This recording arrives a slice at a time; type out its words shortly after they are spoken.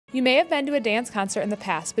You may have been to a dance concert in the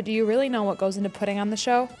past, but do you really know what goes into putting on the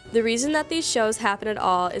show? The reason that these shows happen at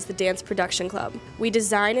all is the Dance Production Club. We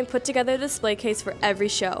design and put together a display case for every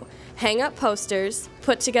show, hang up posters,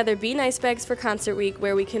 put together Be Nice bags for concert week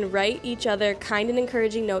where we can write each other kind and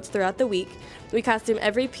encouraging notes throughout the week. We costume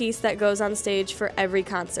every piece that goes on stage for every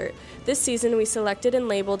concert. This season we selected and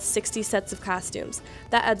labeled 60 sets of costumes.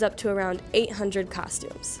 That adds up to around 800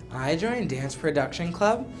 costumes. I joined Dance Production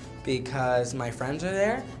Club because my friends are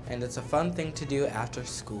there and it's a fun thing to do after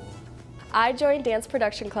school. I joined Dance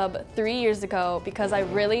Production Club 3 years ago because I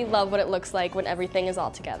really love what it looks like when everything is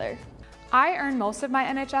all together. I earn most of my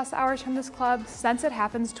NHS hours from this club. Since it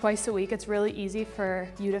happens twice a week, it's really easy for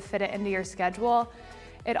you to fit it into your schedule.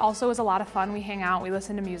 It also is a lot of fun. We hang out, we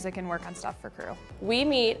listen to music, and work on stuff for crew. We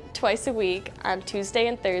meet twice a week on Tuesday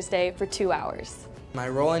and Thursday for 2 hours. My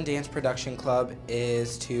role in Dance Production Club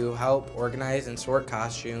is to help organize and sort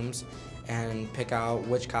costumes and pick out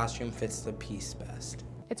which costume fits the piece best.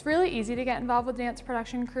 It's really easy to get involved with dance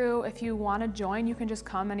production crew. If you want to join, you can just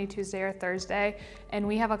come any Tuesday or Thursday, and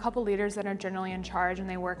we have a couple leaders that are generally in charge, and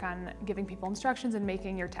they work on giving people instructions and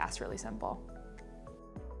making your tasks really simple.